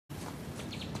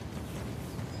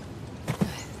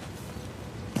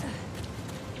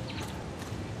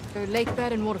Go lake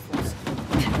bed and waterfalls.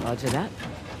 Roger that.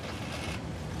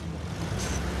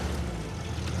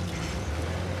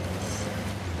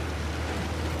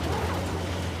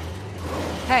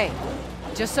 Hey,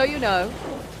 just so you know,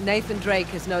 Nathan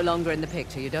Drake is no longer in the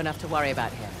picture. You don't have to worry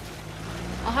about him.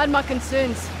 I had my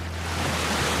concerns.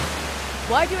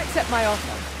 Why do you accept my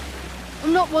offer?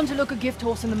 I'm not one to look a gift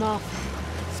horse in the mouth.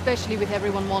 Especially with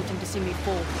everyone wanting to see me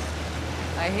fall.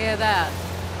 I hear that.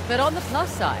 But on the plus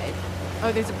side...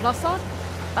 Oh, there's a plus side?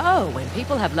 Oh, when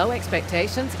people have low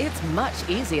expectations, it's much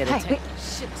easier to take...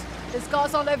 Shit. There's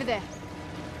guards all over there.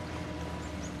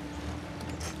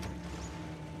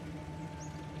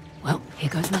 Well, here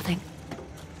goes nothing.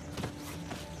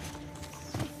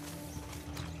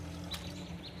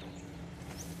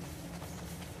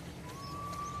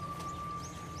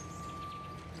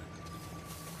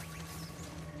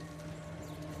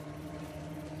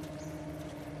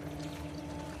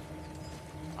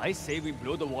 I say we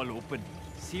blow the wall open,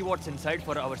 see what's inside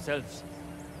for ourselves.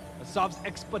 ASUR's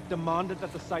expert demanded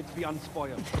that the sites be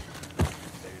unspoiled.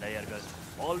 Girls,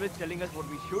 always telling us what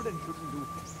we should and shouldn't do.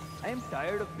 I am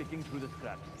tired of picking through the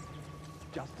scraps.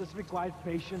 Justice requires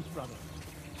patience, brother.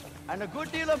 And a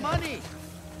good deal of money!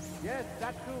 Yes,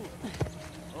 that too.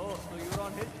 Oh, so you're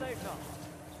on his side now.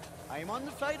 I'm on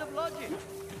the side of logic.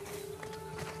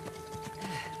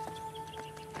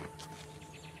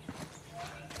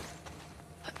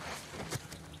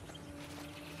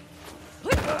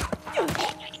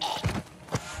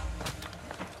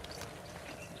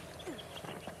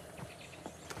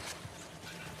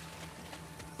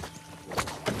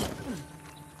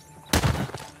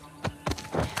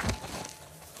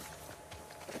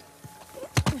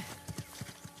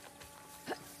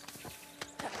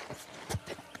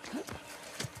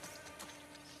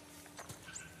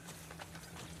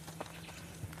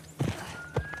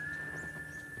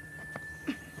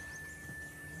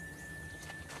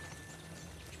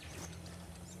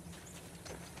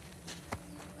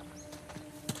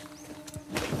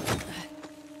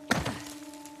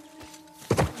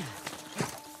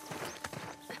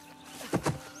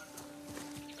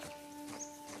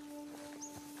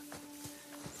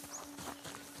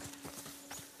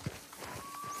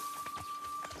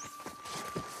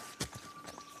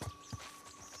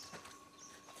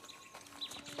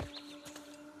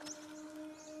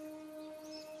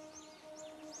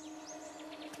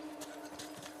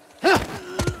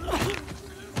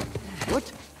 What?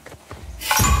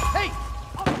 Hey!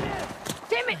 Up there!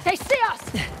 Damn it! They see us!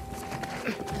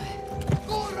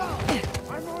 Go around!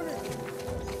 I'm on it!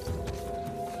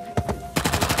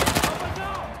 Over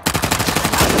now!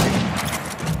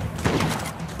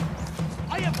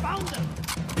 I have found them!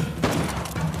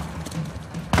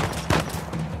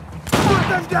 Put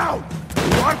them down!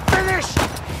 You are finished!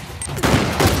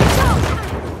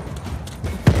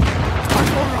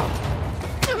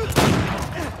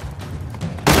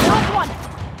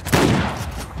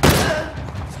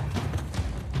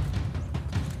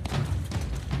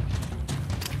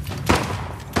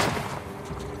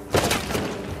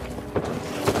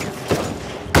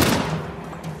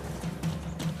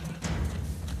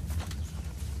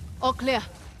 All clear.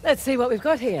 Let's see what we've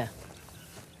got here.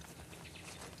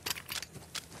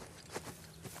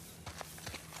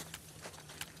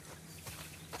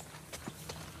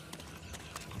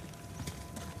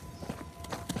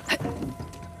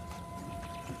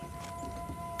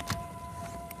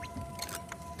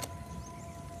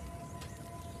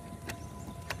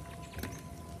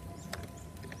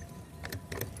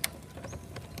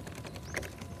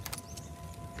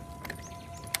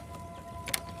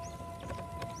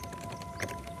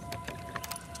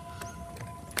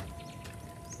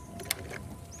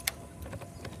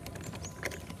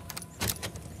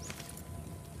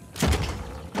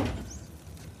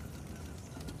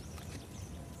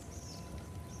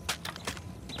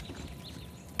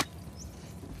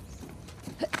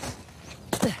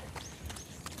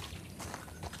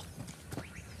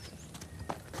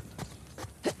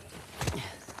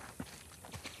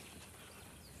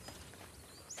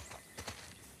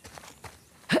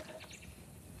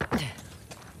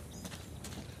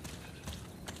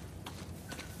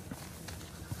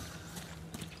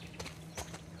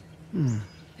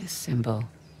 This symbol.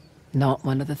 Not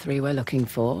one of the three we're looking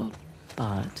for,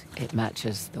 but it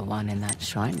matches the one in that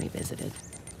shrine we visited.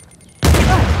 Let's see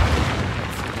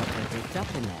what they rigged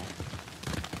up in there.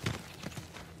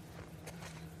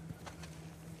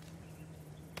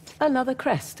 Another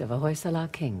crest of a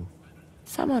Hoysala king.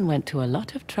 Someone went to a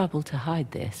lot of trouble to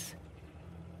hide this.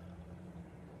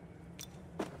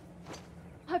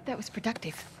 Hope that was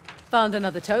productive. Found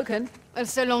another token. Well,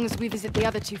 so long as we visit the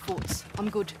other two forts, I'm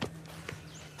good.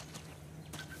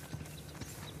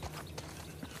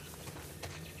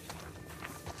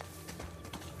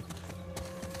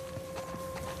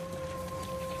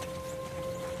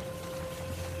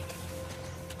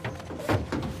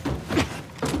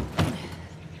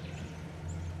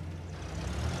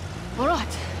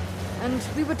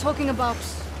 We were talking about...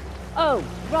 Oh,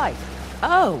 right.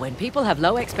 Oh, when people have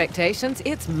low expectations,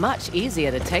 it's much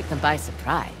easier to take them by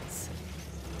surprise.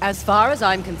 As far as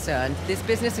I'm concerned, this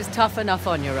business is tough enough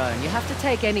on your own. You have to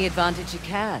take any advantage you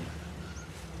can.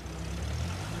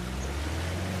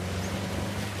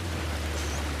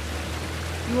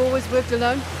 You always worked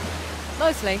alone?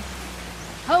 Mostly.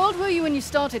 How old were you when you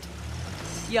started?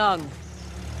 Young.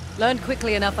 Learned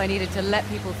quickly enough I needed to let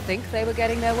people think they were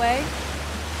getting their way,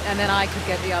 and then I could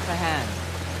get the upper hand.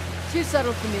 Too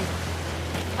subtle for me.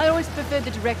 I always preferred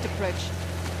the direct approach.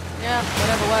 Yeah,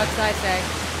 whatever works, I say.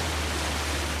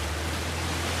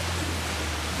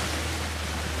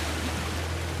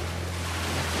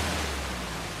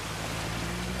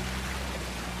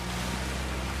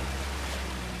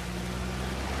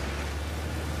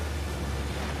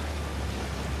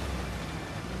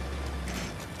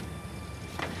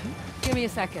 Give me a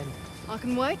second. I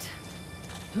can wait.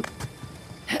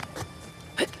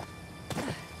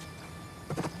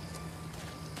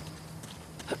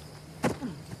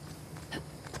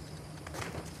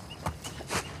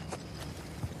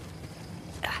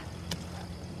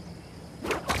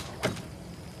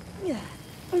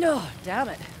 No, damn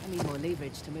it. I need more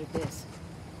leverage to move this.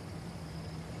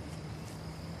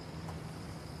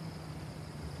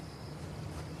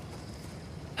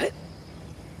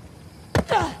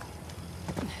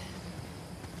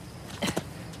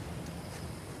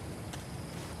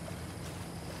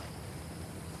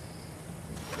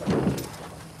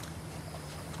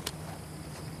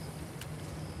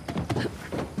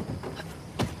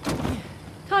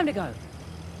 Time to go.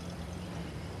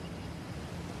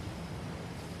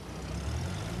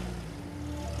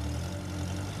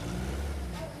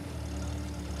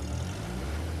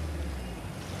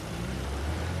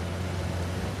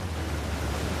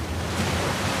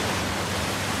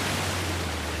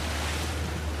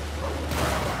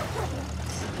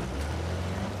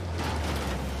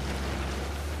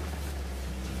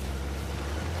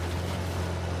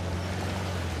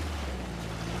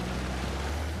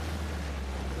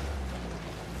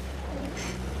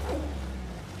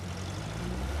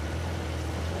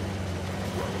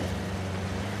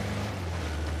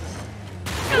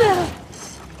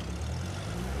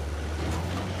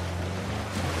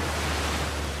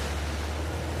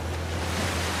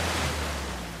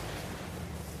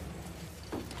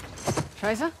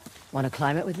 Tracer? Want to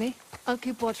climb it with me? I'll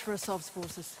keep watch for Asav's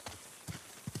forces.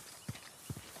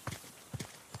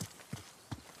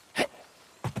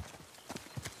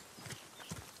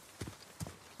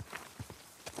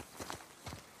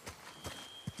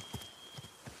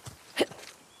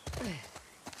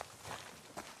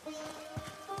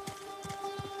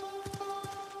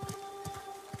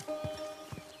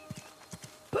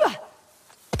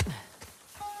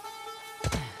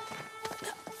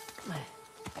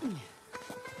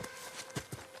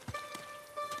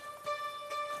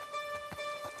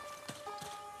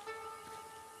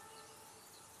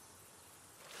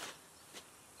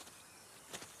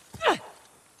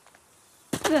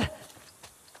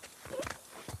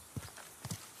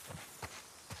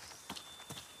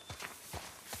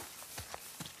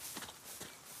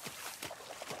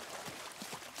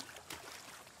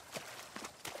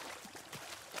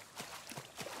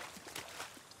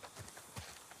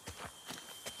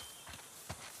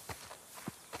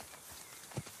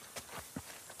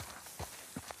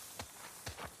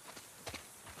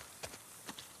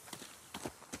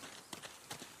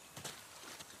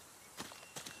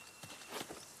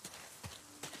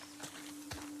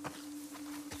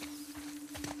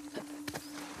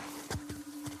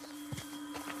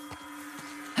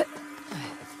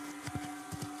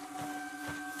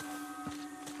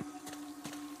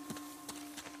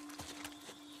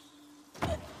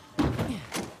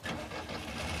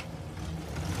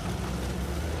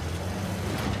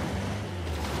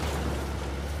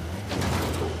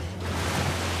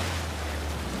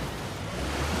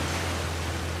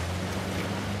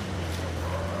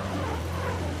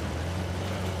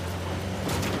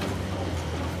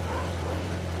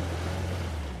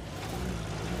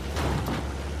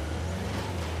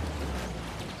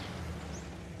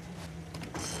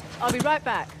 I'll be right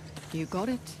back. You got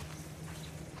it.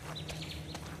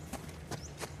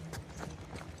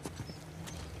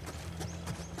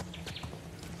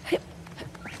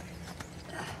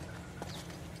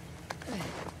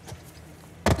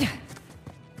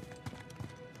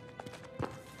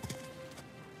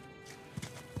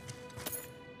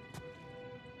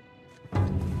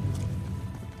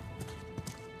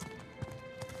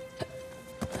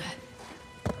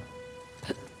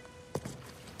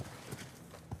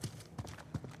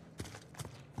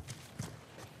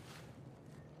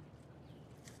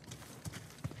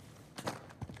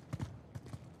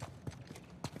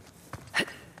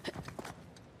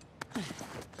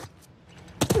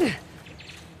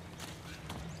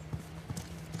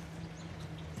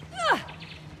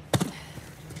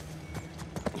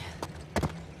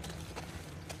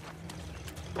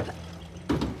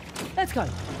 Let's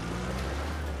go.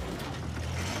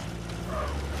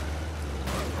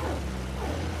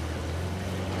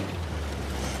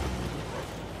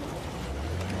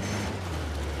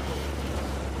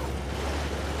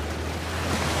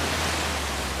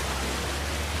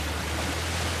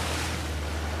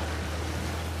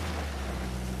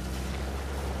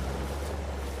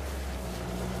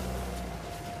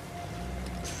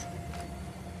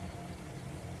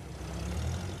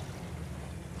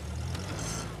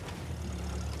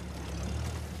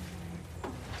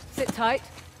 Sit tight.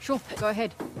 Sure, go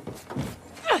ahead.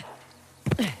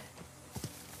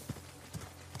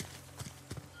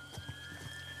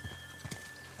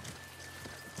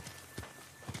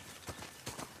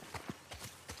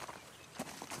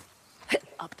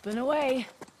 Up and away.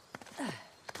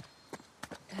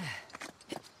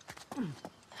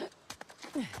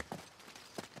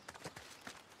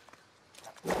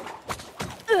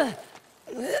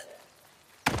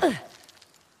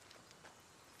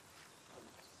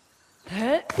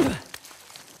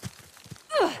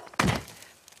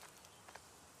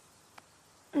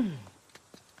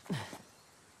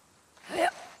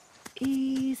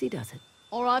 Easy does it.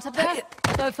 All right up there?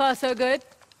 So far, so good.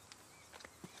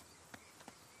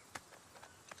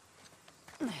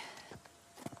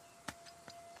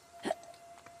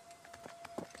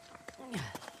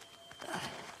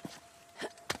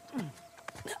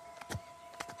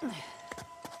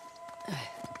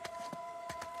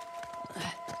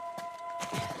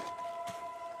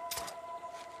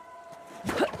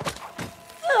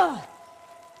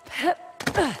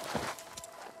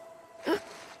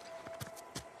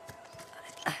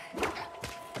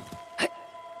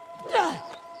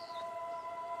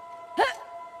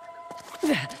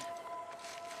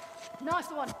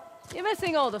 Nice one. You're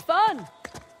missing all the fun.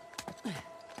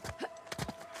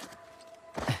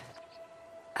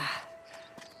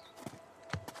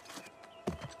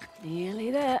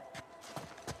 Nearly there.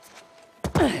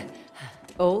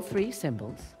 All three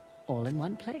symbols, all in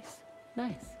one place.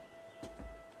 Nice.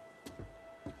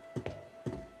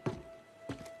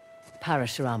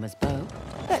 Parashurama's bow.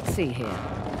 Let's see here.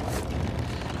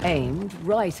 Aimed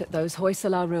right at those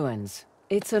Hoysala ruins.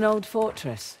 It's an old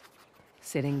fortress,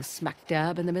 sitting smack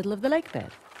dab in the middle of the lake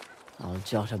bed. I'll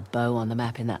jot a bow on the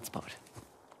map in that spot.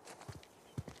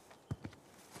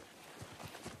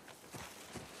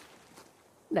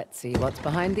 Let's see what's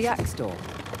behind the axe door.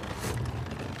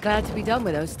 Glad to be done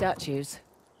with those statues.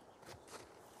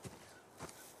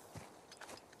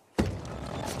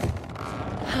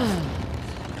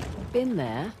 Been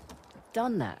there,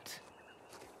 done that.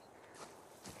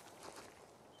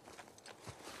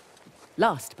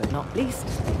 Last but not least,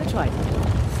 the trident.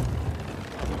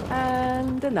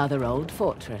 And another old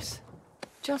fortress,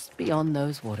 just beyond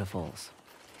those waterfalls.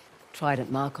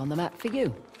 Trident mark on the map for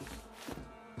you.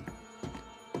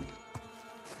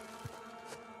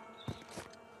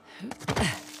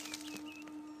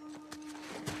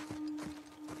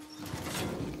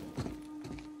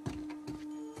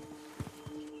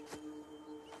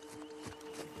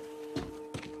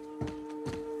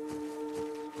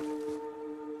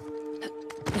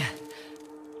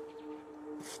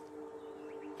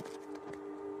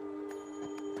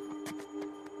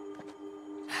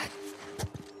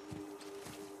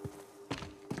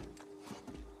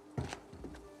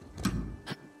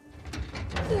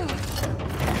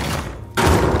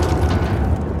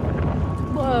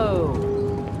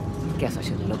 Whoa! Guess I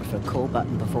should have looked for a call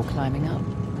button before climbing up.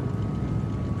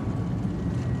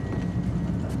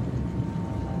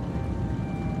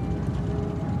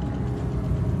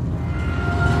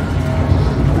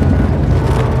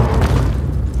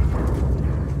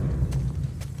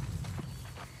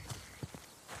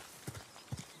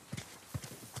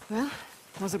 Well,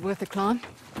 was it worth the climb?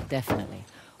 Definitely.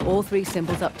 All three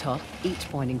symbols up top, each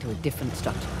pointing to a different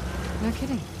structure. No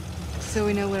kidding. So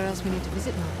we know where else we need to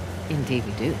visit now. Indeed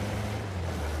we do.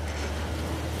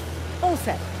 All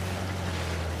set.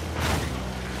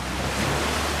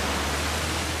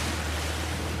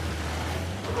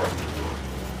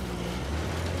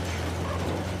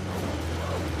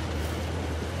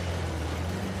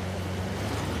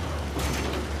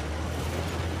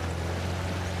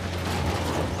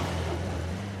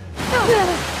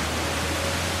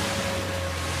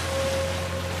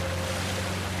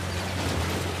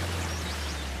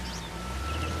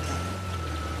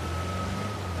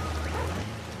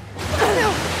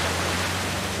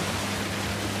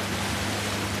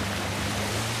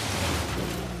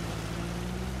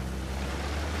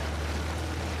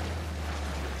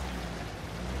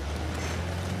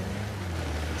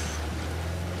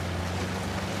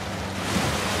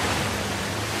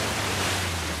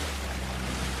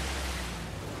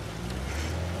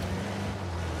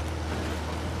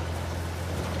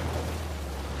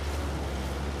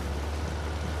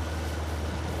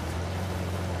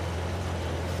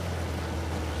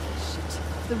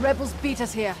 The rebels beat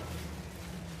us here.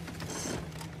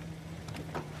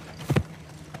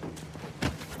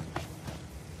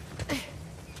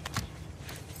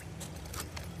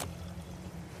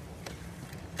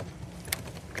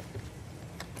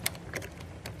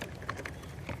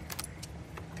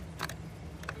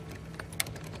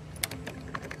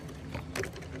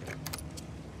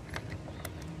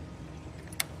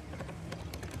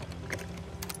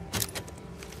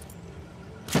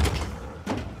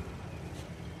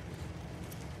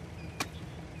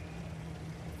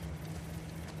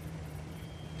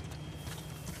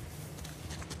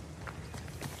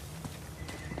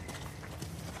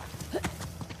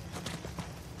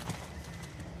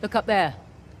 Look up there.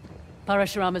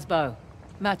 Parashurama's bow.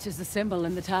 Matches the symbol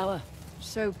in the tower.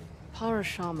 So,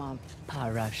 Parashurama.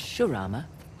 Parashurama?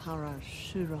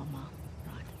 Parashurama.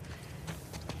 Right.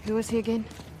 Who was he again?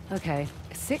 Okay.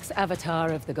 6th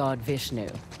avatar of the god Vishnu.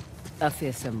 A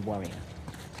fearsome warrior.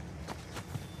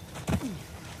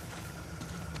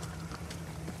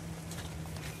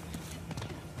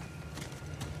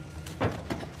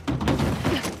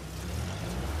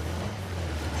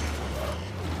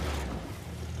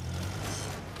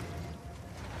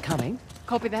 Coming.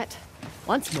 Copy that.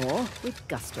 Once more, with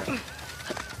gusto.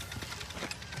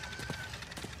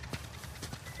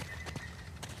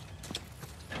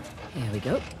 Here we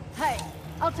go. Hey,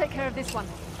 I'll take care of this one.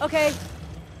 Okay.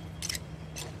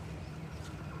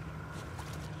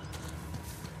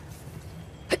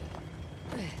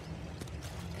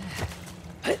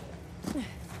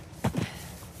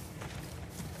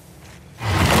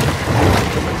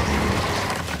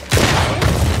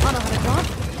 I know how to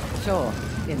drive. Sure,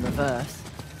 in reverse.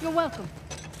 You're welcome.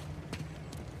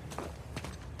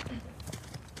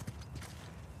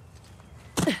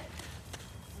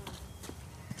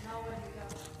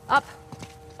 Up.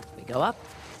 We go up.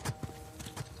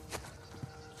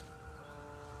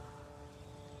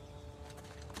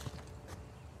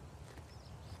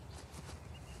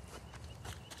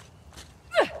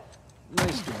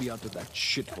 Nice to be out of that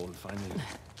shithole finally.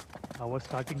 I was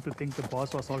starting to think the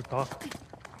boss was all talk.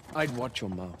 I'd watch your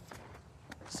mouth.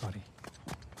 Sorry.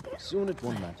 Soon it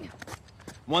won't matter.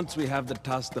 Once we have the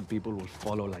task, the people will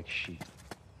follow like sheep.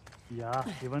 Yeah,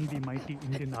 even the mighty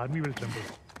Indian army will tremble.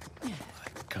 I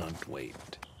can't wait.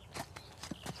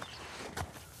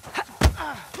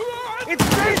 It's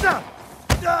Caesar!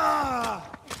 Ah!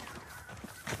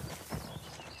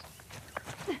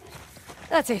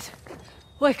 That's it.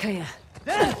 We're clear.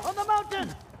 There, on the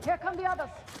mountain! Here come the others.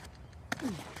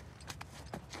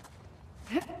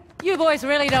 You boys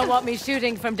really don't want me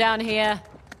shooting from down here.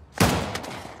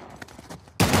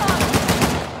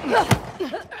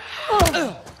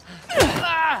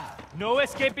 No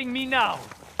escaping me now!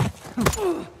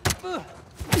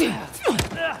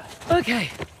 Okay.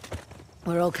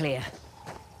 We're all clear.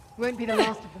 Won't be the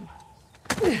last of them.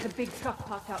 There's a big truck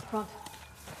parked out front.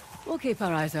 We'll keep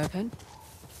our eyes open.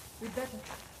 We'd better.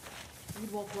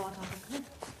 We'd walk right under the cliff.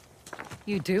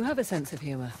 You do have a sense of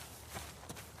humor.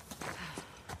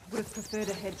 Would have preferred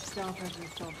a head start over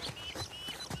this job.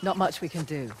 Not much we can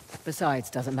do. Besides,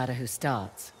 doesn't matter who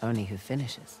starts, only who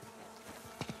finishes.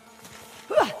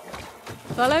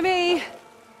 Follow me!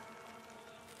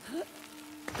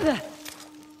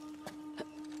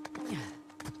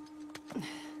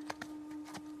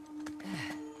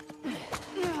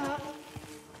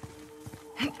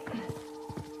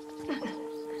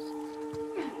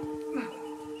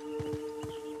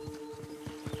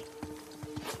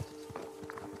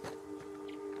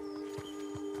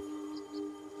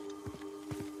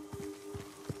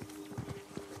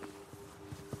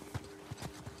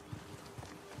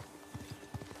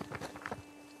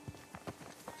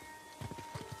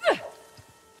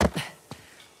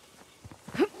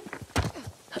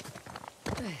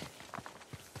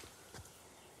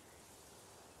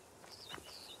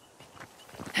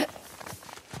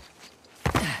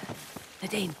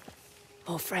 Nadine,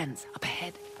 more friends up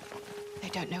ahead. They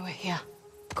don't know we're here.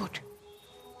 Good.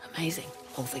 Amazing,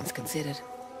 all things considered.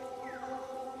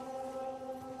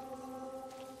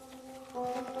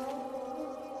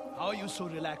 How are you so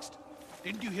relaxed?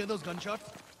 Didn't you hear those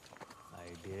gunshots?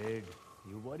 I did.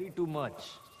 You worry too much.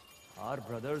 Our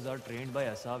brothers are trained by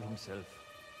Asav himself.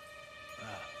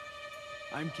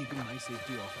 I'm keeping my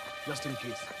safety off, just in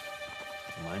case.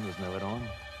 Mine was never on.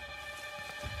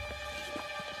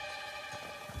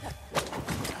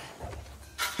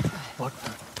 What?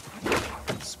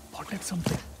 Spotted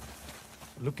something.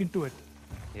 Look into it.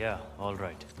 Yeah, all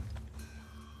right.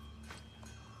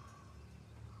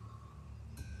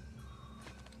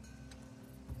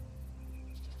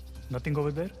 Nothing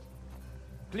over there?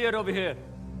 Clear over here.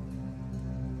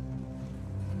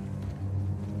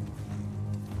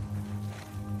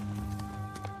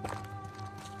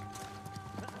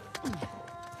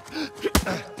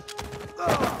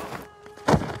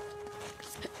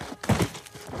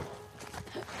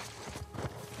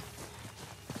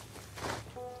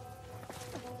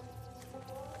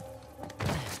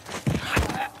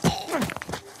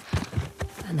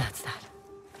 And that's that.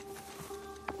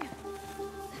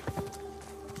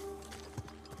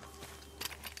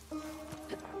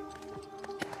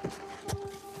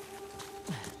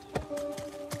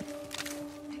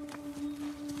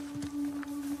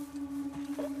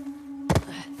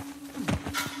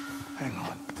 Hang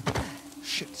on.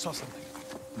 Shit, saw something.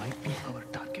 Might be our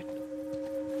target.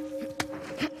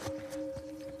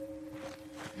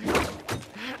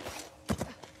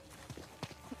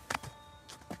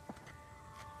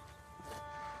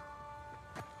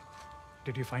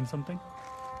 Did you find something?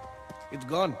 It's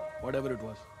gone, whatever it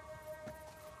was.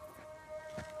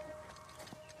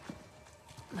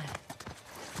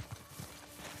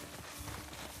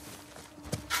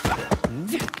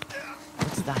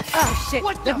 What's that? Oh shit!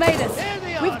 They've made us!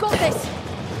 We've got this!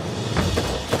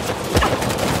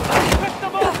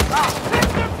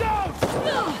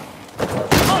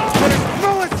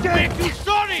 No escape! You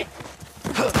sorry!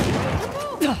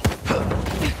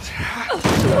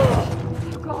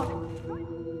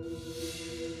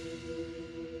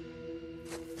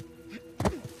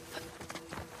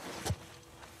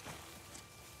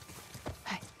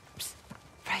 Hey, psst.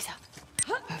 Fraser.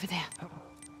 Over there.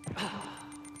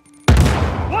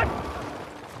 What?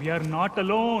 We are not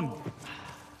alone.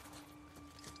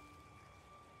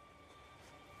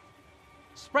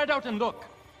 Spread out and look.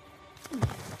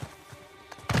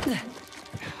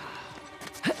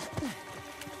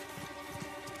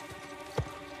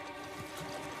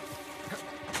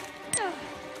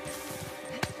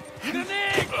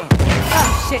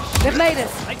 Oh shit! They've made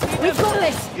us! We've got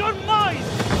this! You're mine!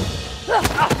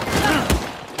 Look out!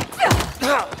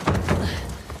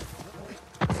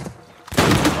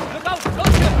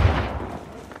 Don't you?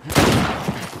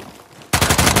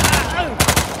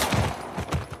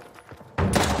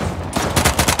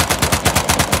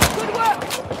 Good work!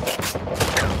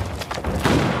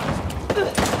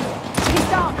 He's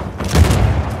down!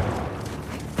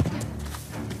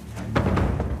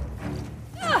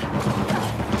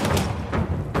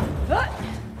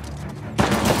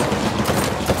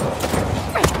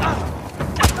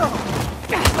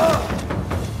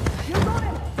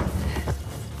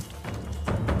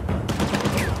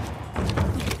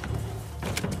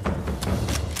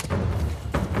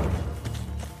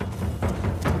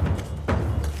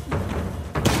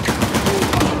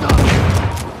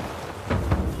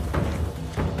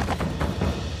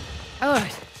 All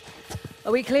right.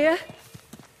 Are we clear?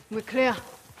 We're clear.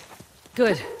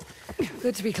 Good.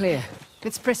 Good to be clear.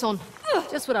 Let's press on.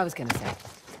 Just what I was gonna say.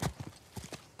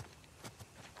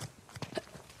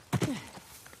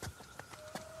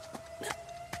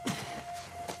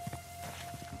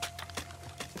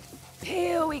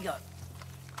 Here we go.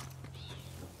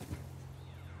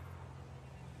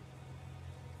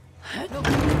 Look,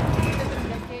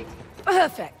 that gate.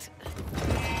 Perfect.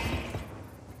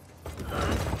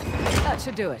 That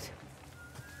should do it.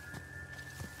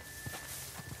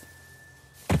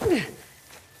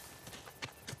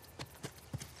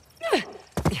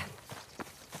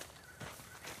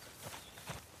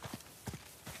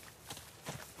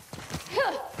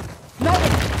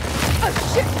 Oh,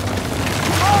 shit!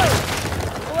 Oh!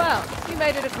 Well, you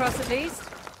made it across at least.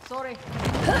 Sorry.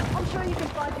 I'm sure you can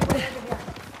find your way over here.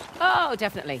 Oh,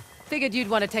 definitely. Figured you'd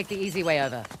want to take the easy way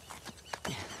over.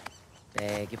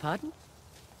 Beg your pardon?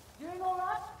 Doing all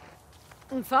right?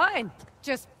 I'm fine.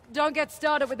 Just don't get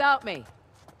started without me.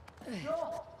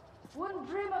 Sure. Wouldn't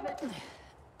dream of it.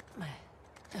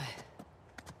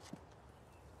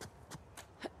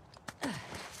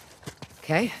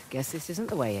 Okay, guess this isn't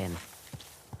the way in.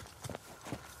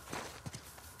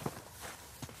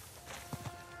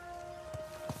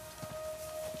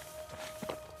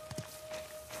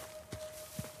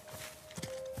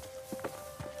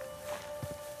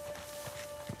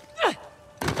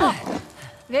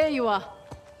 There you are.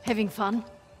 Having fun?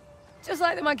 Just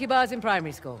like the monkey bars in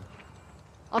primary school.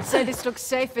 I'd say this looks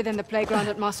safer than the playground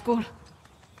at my school.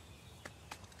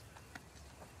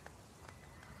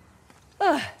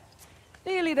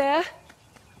 Nearly there.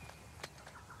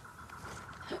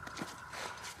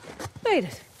 Made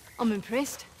it. I'm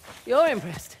impressed. You're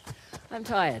impressed. I'm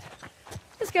tired.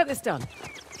 Let's get this done.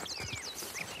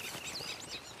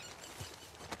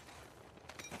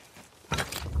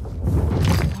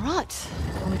 All right.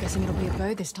 I'm guessing it'll be a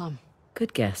bow this time.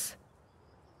 Good guess.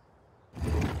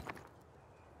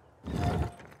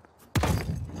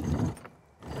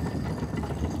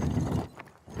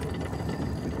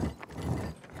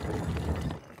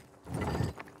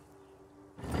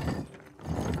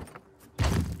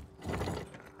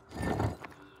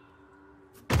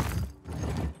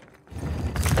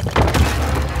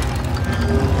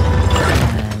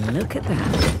 Look at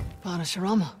that.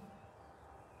 Parashurama.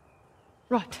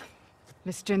 Right.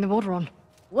 Let's turn the water on.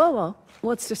 Whoa, whoa.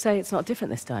 What's to say it's not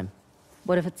different this time?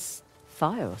 What if it's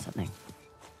fire or something?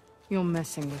 You're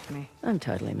messing with me. I'm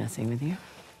totally messing with you.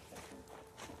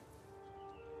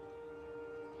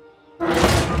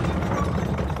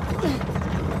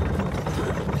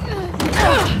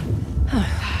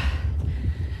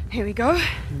 Here we go.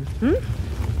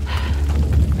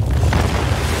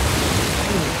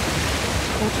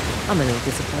 I'm a little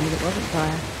disappointed it wasn't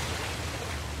fire.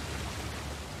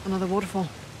 Another waterfall.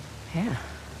 Yeah.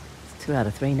 It's 2 out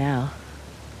of 3 now.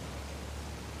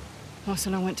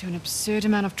 Ursula went to an absurd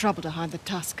amount of trouble to hide the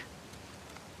tusk.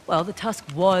 Well, the tusk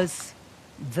was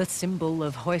the symbol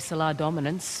of Hoysala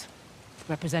dominance,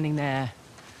 representing their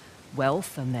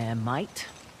wealth and their might.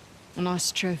 A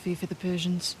nice trophy for the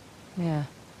Persians. Yeah.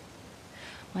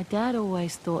 My dad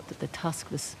always thought that the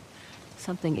tusk was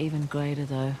something even greater,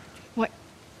 though. What?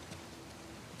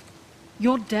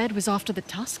 Your dad was after the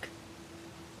tusk?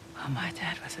 Oh, my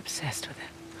dad was obsessed with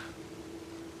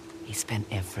it. He spent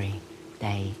every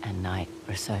day and night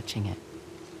researching it.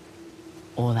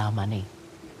 All our money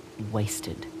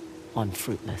wasted on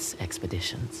fruitless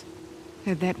expeditions.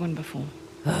 Heard that one before.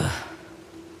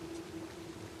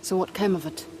 So what came of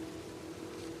it?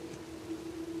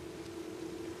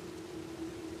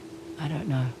 I don't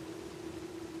know.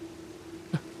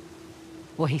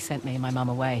 Well, he sent me and my mum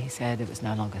away. He said it was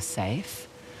no longer safe.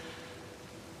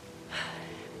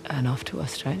 And off to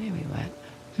Australia we went.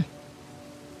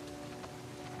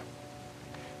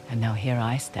 And now here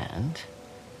I stand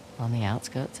on the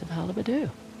outskirts of Halibadoo.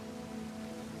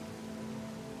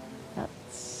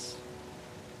 That's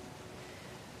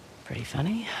pretty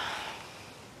funny.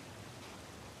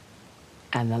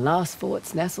 And the last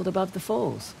fort's nestled above the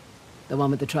falls. The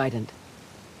one with the trident.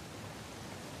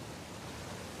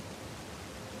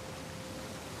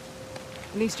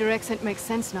 At least your accent makes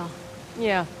sense now.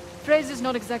 Yeah, Fraser's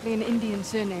not exactly an Indian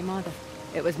surname either.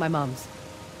 it was my mum's.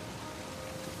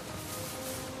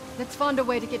 Let's find a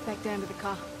way to get back down to the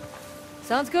car.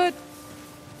 Sounds good.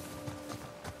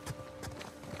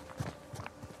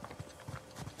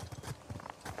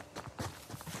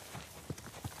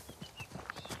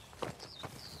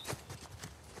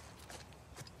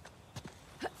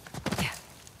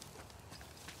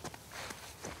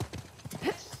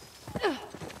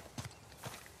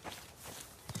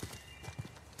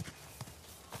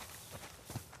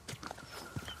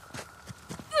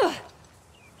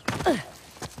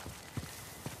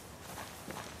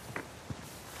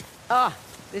 Ah,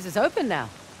 this is open now.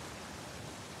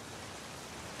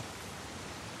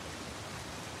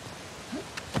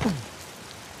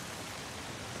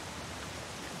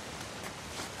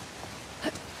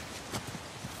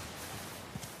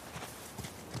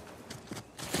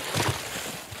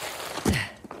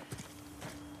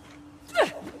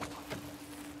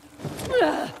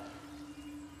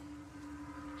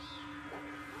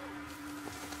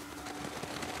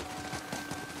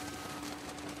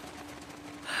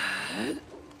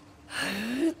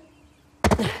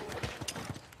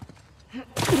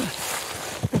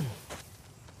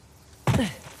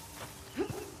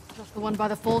 Just the one by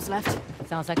the falls left.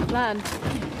 Sounds like a plan.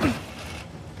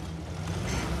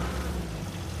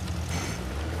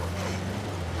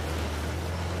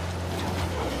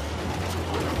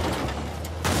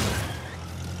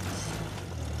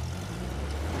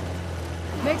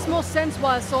 Makes more sense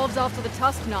why Asav's after the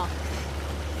tusk now.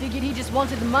 Figured he just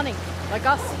wanted the money, like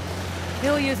us.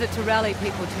 He'll use it to rally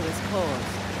people to his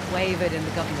cause, wavered in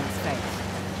the government's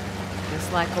face.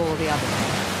 Just like all the others.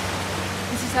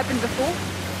 This has happened before?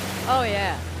 Oh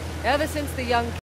yeah, ever since the young